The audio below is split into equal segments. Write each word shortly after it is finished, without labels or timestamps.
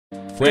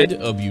Friend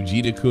of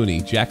Eugenia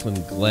Cooney,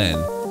 Jaclyn Glenn,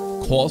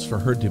 calls for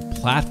her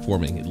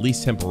deplatforming, at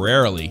least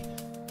temporarily.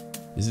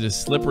 Is it a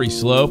slippery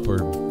slope or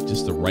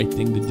just the right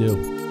thing to do?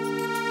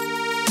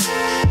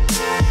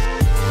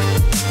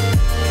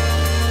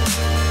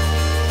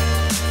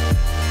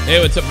 Hey,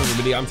 what's up,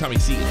 everybody? I'm Tommy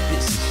C, and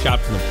this is Shot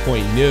from the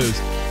Point News.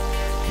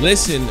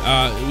 Listen,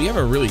 we have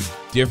a really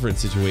different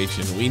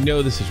situation. We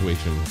know the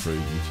situation for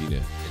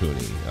Eugenia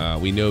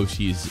Cooney. We know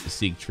she's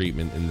seeked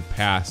treatment in the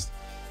past,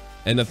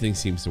 and nothing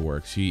seems to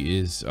work. She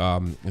is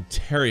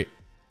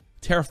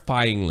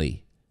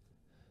terrifyingly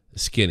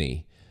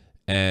skinny.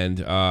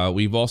 And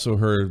we've also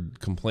heard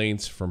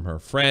complaints from her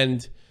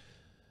friend,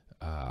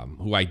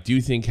 who I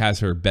do think has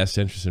her best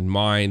interest in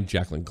mind,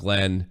 Jaclyn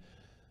Glenn.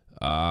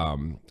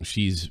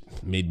 She's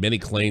made many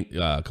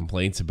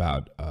complaints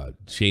about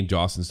Shane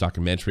Dawson's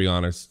documentary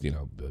on her,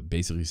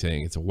 basically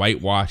saying it's a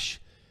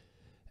whitewash.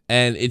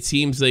 And it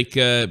seems like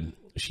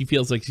she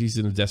feels like she's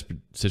in a desperate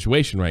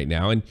situation right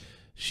now. And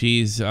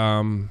she's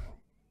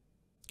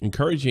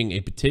encouraging a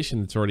petition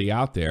that's already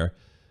out there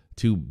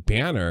to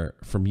ban her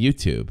from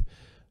YouTube.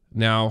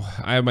 Now,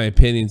 I have my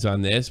opinions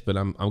on this, but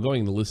I'm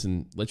going to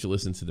let you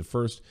listen to the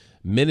first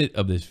minute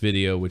of this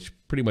video, which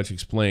pretty much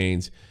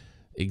explains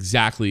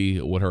exactly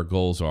what her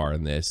goals are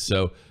in this.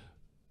 So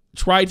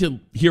try to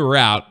hear her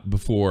out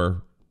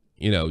before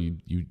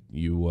you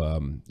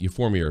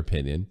form your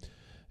opinion.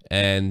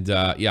 And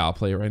yeah, I'll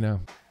play it right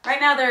now. Right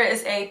now there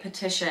is a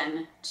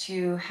petition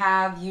to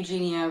have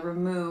Eugenia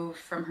removed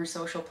from her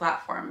social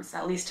platforms,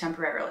 at least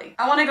temporarily.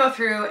 I want to go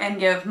through and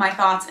give my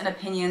thoughts and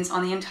opinions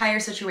on the entire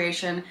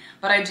situation,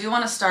 but I do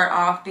want to start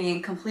off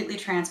being completely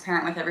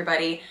transparent with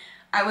everybody.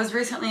 I was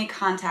recently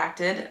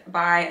contacted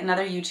by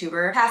another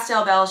YouTuber,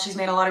 Pastel Bell. She's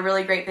made a lot of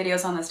really great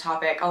videos on this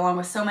topic, along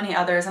with so many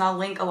others, and I'll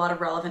link a lot of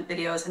relevant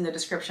videos in the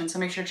description, so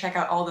make sure to check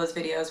out all those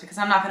videos because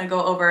I'm not going to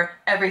go over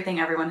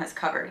everything everyone has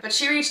covered. But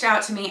she reached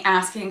out to me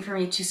asking for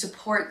me to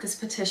support this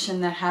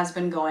petition that has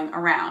been going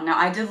around. Now,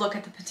 I did look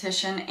at the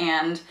petition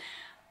and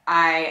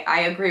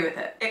I agree with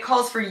it. It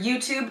calls for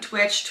YouTube,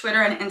 Twitch,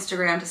 Twitter, and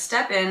Instagram to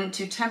step in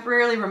to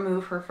temporarily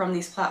remove her from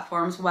these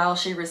platforms while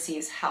she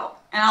receives help.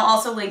 And I'll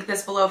also link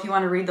this below if you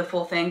want to read the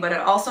full thing, but it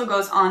also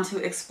goes on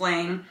to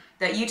explain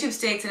that YouTube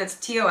states in its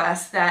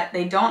TOS that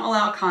they don't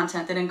allow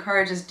content that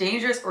encourages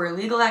dangerous or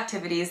illegal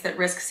activities that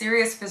risk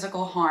serious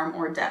physical harm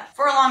or death.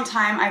 For a long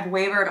time, I've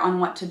wavered on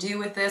what to do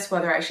with this,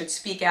 whether I should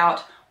speak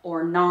out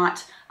or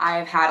not.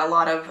 I've had a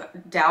lot of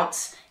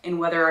doubts in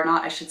whether or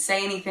not I should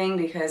say anything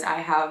because I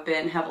have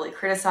been heavily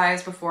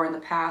criticized before in the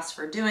past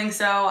for doing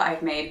so.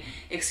 I've made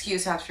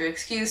excuse after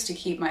excuse to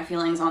keep my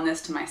feelings on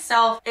this to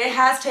myself. It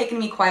has taken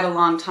me quite a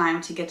long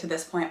time to get to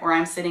this point where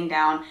I'm sitting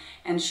down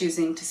and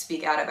choosing to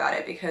speak out about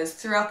it, because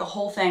throughout the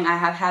whole thing I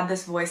have had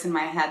this voice in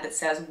my head that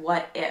says,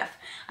 what if?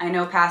 I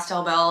know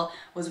Pastel Bell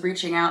was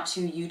reaching out to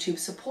YouTube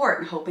support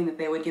and hoping that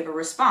they would give a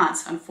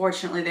response.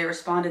 Unfortunately, they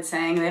responded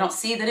saying they don't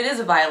see that it is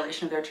a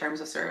violation of their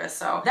terms of service.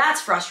 So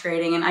that's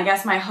frustrating, and I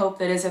guess my hope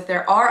that is if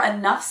there are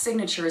enough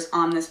signatures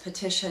on this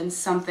petition,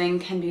 something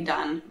can be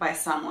done by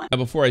someone. Now,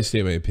 before I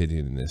state my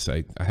opinion in this,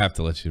 I have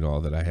to let you know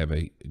that I have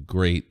a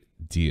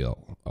great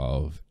deal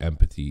of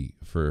empathy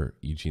for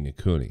Eugenia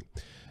Cooney.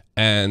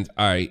 And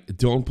I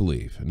don't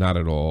believe, not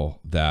at all,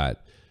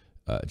 that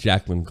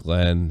Jaclyn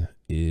Glenn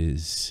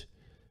is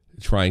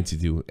trying to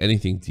do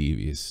anything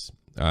devious.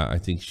 I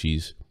think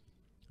she's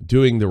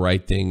doing the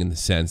right thing in the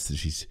sense that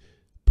she's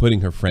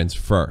putting her friends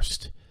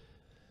first.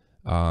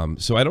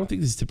 So I don't think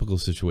this is a typical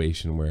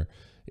situation where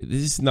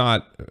this is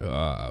not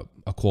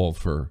a call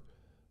for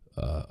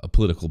a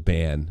political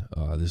ban.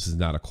 This is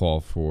not a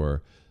call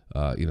for,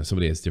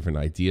 somebody has different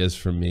ideas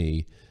from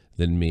me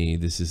than me.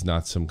 This is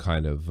not some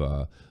kind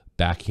of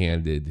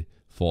backhanded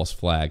false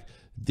flag.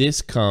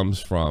 This comes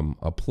from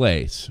a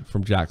place,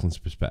 from Jaclyn's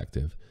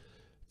perspective,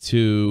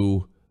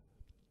 to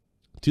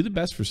do the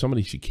best for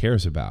somebody she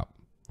cares about.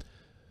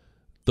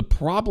 The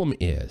problem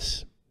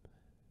is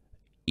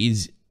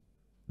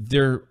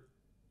there,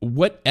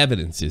 what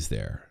evidence is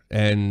there?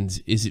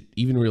 And is it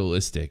even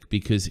realistic?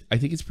 Because I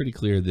think it's pretty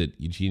clear that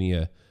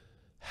Eugenia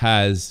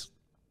has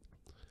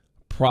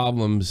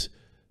problems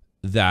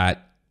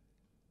that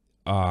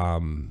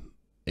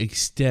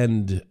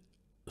extend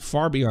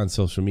far beyond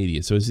social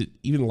media. So is it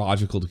even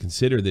logical to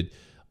consider that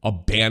a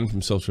ban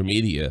from social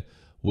media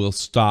will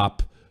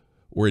stop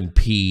or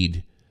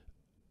impede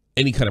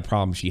any kind of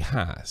problem she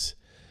has?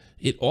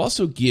 It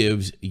also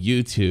gives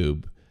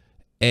YouTube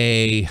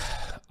a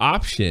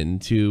option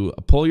to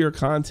pull your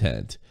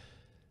content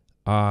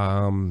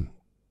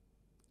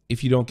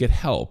if you don't get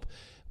help,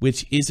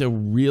 which is a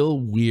real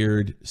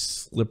weird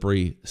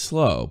slippery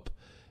slope.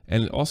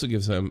 And it also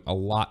gives them a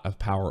lot of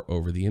power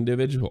over the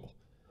individual.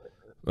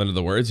 In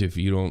other words, if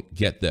you don't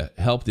get the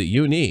help that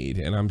you need,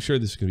 and I'm sure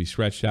this can be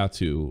stretched out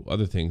to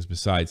other things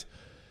besides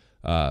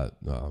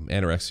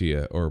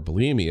anorexia or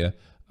bulimia,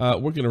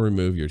 we're going to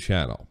remove your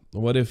channel.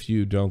 What if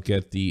you don't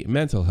get the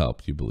mental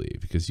help you believe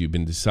because you've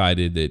been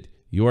decided that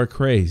you're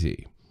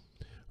crazy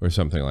or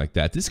something like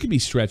that? This can be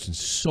stretched in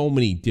so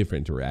many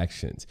different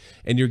directions,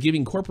 and you're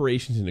giving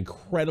corporations an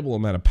incredible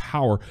amount of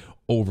power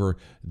over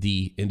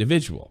the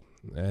individual.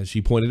 As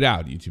she pointed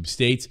out, YouTube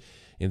states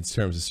in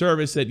terms of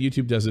service that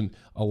YouTube doesn't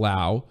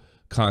allow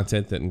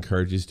content that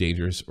encourages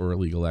dangerous or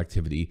illegal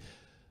activity,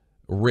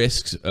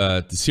 risks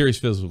serious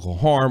physical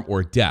harm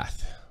or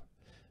death.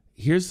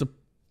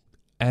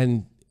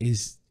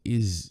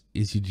 Is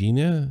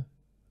Eugenia,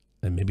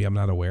 and maybe I'm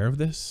not aware of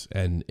this,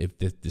 and if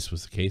this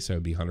was the case, I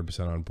would be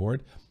 100% on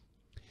board.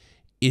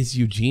 Is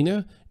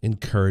Eugenia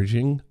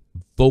encouraging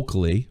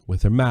vocally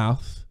with her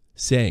mouth,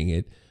 saying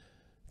it,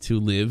 to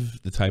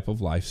live the type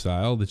of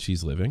lifestyle that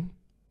she's living?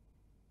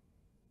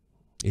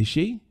 Is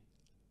she?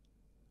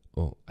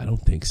 Well, I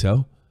don't think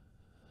so.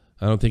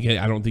 I don't think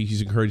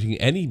she's encouraging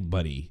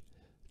anybody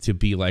to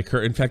be like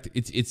her. In fact,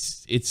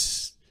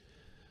 it's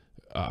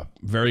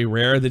very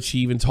rare that she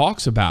even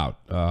talks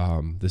about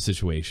the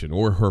situation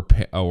or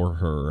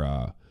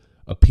her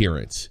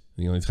appearance.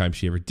 The only time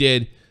she ever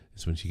did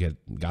is when she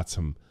got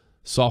some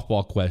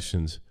softball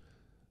questions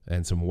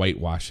and some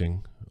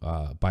whitewashing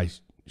by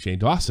Shane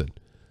Dawson.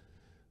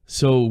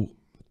 So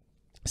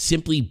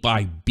simply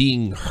by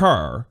being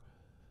her,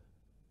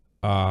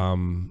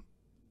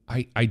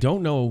 I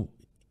don't know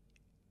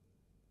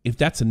if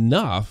that's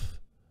enough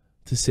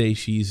to say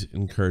she's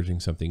encouraging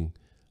something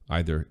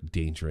either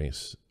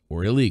dangerous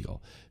or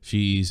illegal.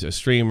 She's a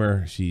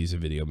streamer. She's a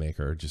video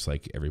maker, just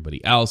like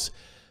everybody else.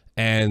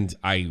 And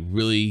I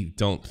really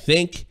don't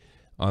think,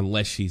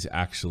 unless she's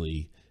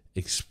actually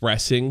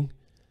expressing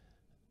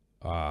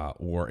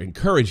or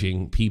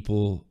encouraging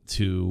people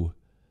to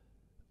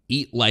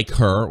eat like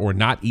her or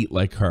not eat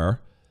like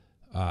her,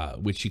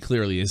 which she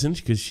clearly isn't,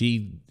 because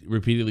she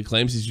repeatedly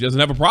claims that she doesn't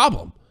have a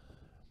problem.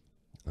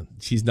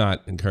 She's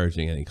not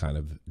encouraging any kind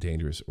of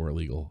dangerous or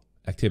illegal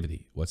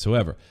activity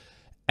whatsoever.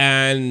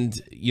 And,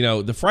 you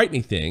know, the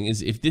frightening thing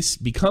is if this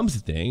becomes a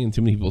thing and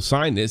too many people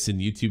sign this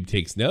and YouTube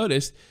takes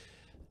notice,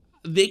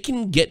 they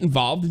can get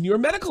involved in your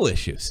medical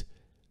issues.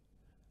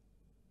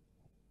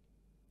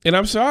 And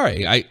I'm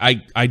sorry,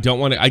 I don't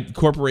want to.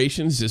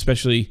 Corporations,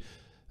 especially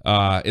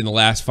in the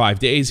last 5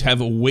 days,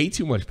 have way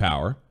too much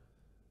power.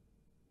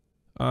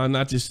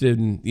 Not just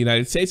in the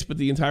United States, but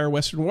the entire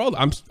Western world.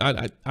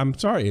 I'm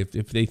sorry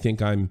if they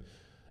think I'm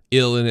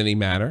ill in any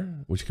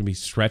manner, which can be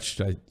stretched,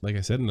 like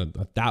I said, in a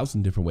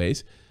 1,000 different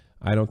ways.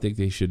 I don't think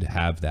they should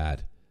have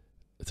that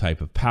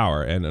type of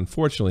power. And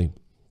unfortunately,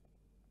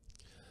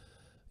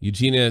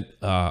 Eugenia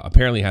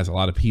apparently has a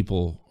lot of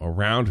people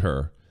around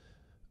her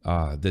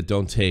that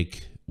don't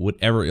take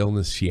whatever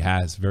illness she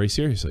has very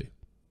seriously.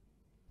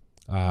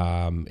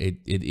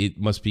 It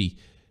must be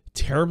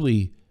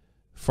terribly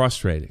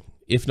frustrating,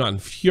 if not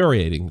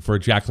infuriating, for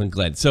Jaclyn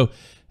Glenn. So,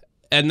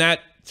 and that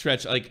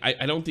stretch, like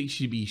I don't think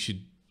she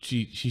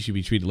should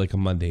be treated like a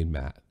mundane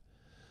mat.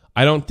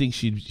 I don't think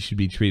she should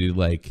be treated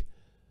like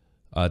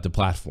a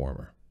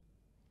deplatformer.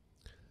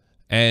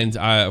 And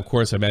of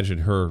course, I imagine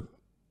her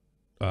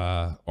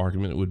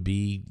argument would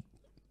be,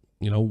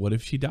 you know, what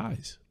if she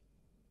dies?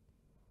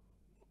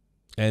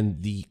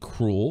 And the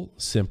cruel,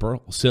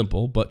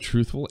 simple but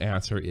truthful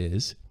answer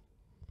is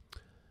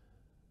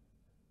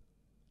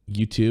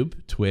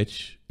YouTube,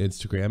 Twitch,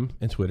 Instagram,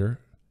 and Twitter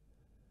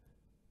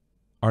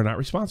are not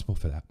responsible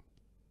for that.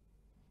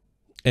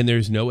 And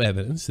there's no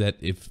evidence that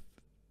if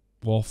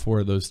all four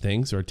of those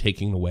things are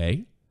taken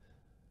away,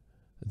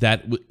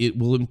 that it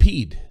will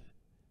impede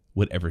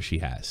whatever she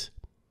has.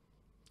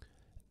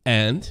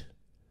 And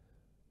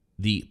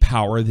the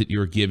power that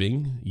you're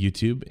giving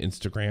YouTube,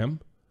 Instagram,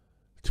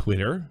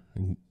 Twitter,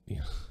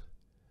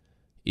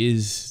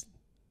 is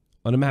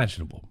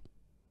unimaginable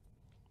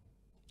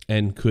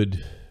and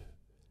could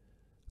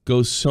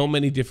go so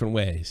many different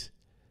ways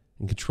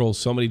and control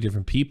so many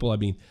different people. I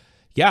mean,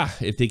 yeah,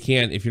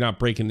 if you're not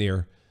breaking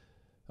their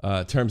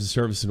terms of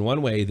service in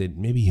one way, then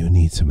maybe you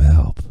need some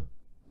help.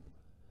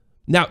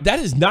 Now, that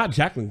is not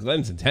Jaclyn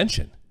Glenn's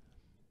intention,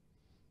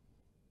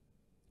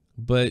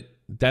 but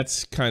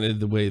that's kind of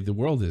the way the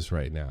world is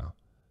right now.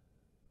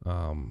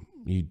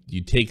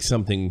 You take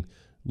something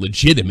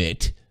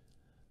legitimate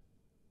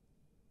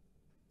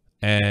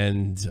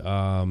and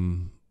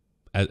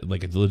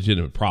like a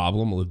legitimate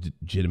problem, a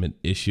legitimate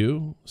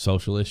issue,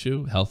 social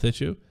issue, health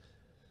issue,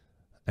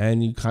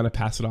 and you kind of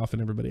pass it off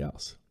on everybody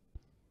else.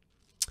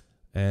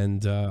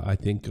 And I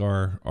think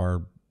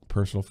our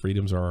personal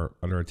freedoms are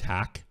under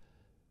attack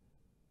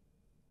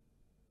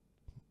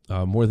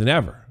more than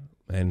ever.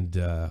 And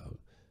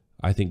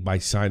I think by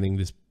signing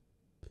this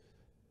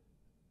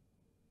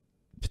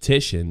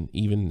petition,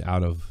 even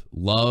out of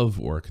love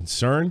or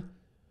concern,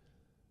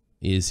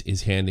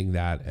 is handing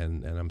that.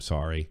 And I'm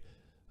sorry.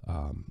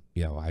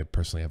 You know, I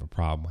personally have a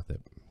problem with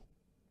it.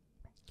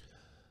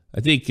 I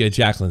think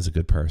Jaclyn's a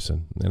good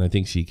person, and I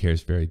think she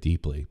cares very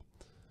deeply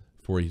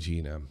for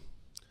Eugenia.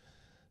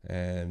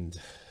 And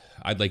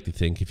I'd like to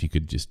think if you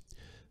could just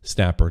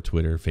snap her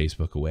Twitter,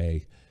 Facebook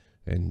away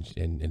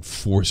and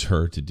force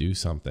her to do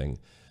something,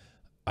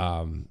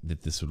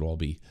 that this would all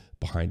be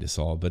behind us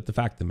all. But the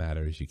fact of the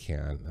matter is you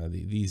can't.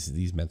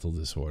 These mental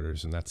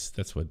disorders, and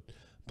that's what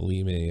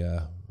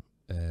bulimia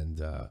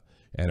and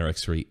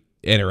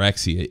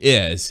anorexia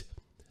is.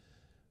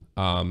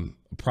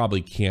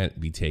 probably can't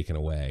be taken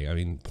away. I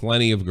mean,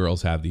 plenty of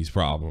girls have these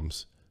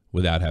problems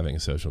without having a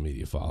social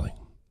media following.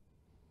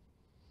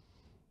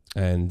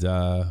 And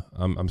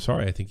I'm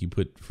sorry, I think you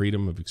put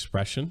freedom of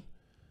expression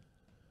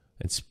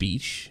and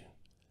speech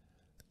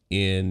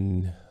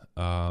in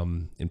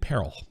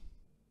peril.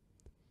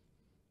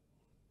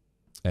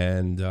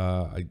 And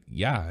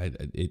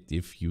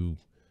if you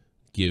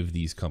give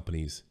these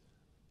companies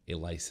a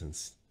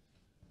license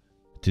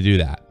to do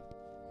that,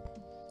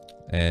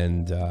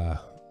 and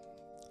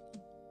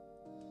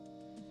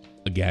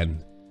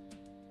again,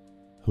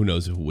 who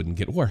knows if it wouldn't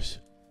get worse?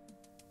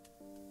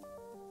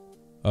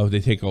 Oh,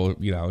 they take all,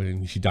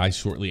 and she dies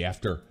shortly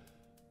after.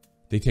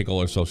 They take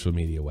all her social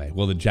media away.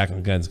 Well, then Jaclyn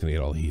again's going to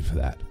get all the heat for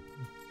that,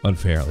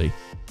 unfairly.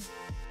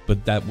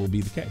 But that will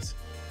be the case.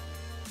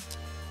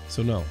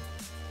 So no,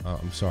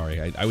 I'm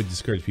sorry. I would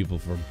discourage people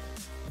from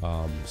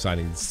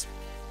signing this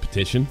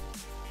petition,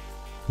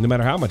 no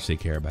matter how much they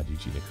care about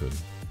Eugenia Cooney,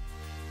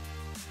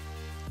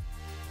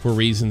 for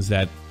reasons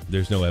that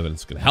there's no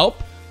evidence going to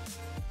help,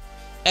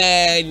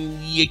 and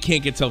you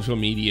can't get social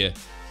media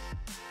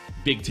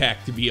big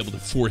tech to be able to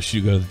force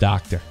you to go to the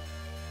doctor.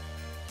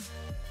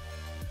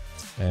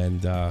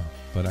 And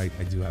but I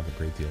do have a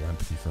great deal of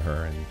empathy for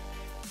her, and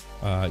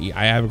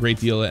I have a great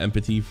deal of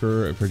empathy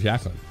for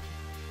Jaclyn.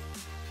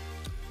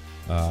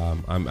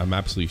 I'm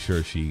absolutely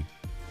sure she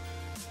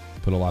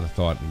put a lot of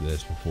thought into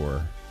this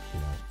before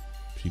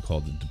she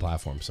called to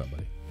deplatform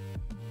somebody.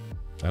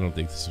 I don't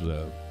think this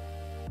was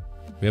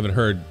we haven't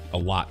heard a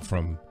lot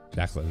from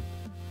Jaclyn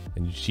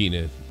and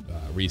Eugenia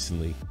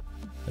recently,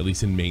 at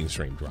least in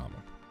mainstream drama.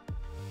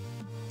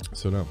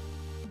 So no,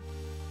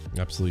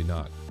 absolutely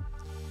not.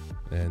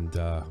 And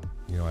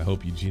I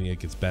hope Eugenia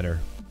gets better.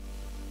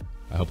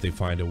 I hope they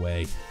find a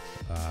way.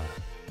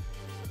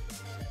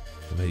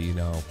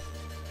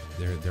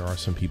 There are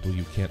some people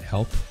you can't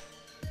help,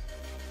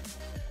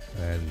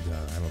 and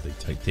I don't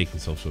think taking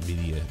social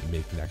media and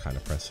making that kind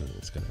of precedent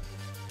is going to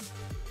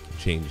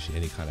change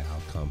any kind of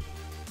outcome.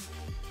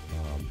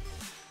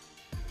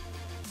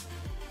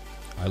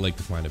 I'd like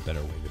to find a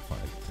better way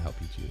to help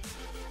Eugenia.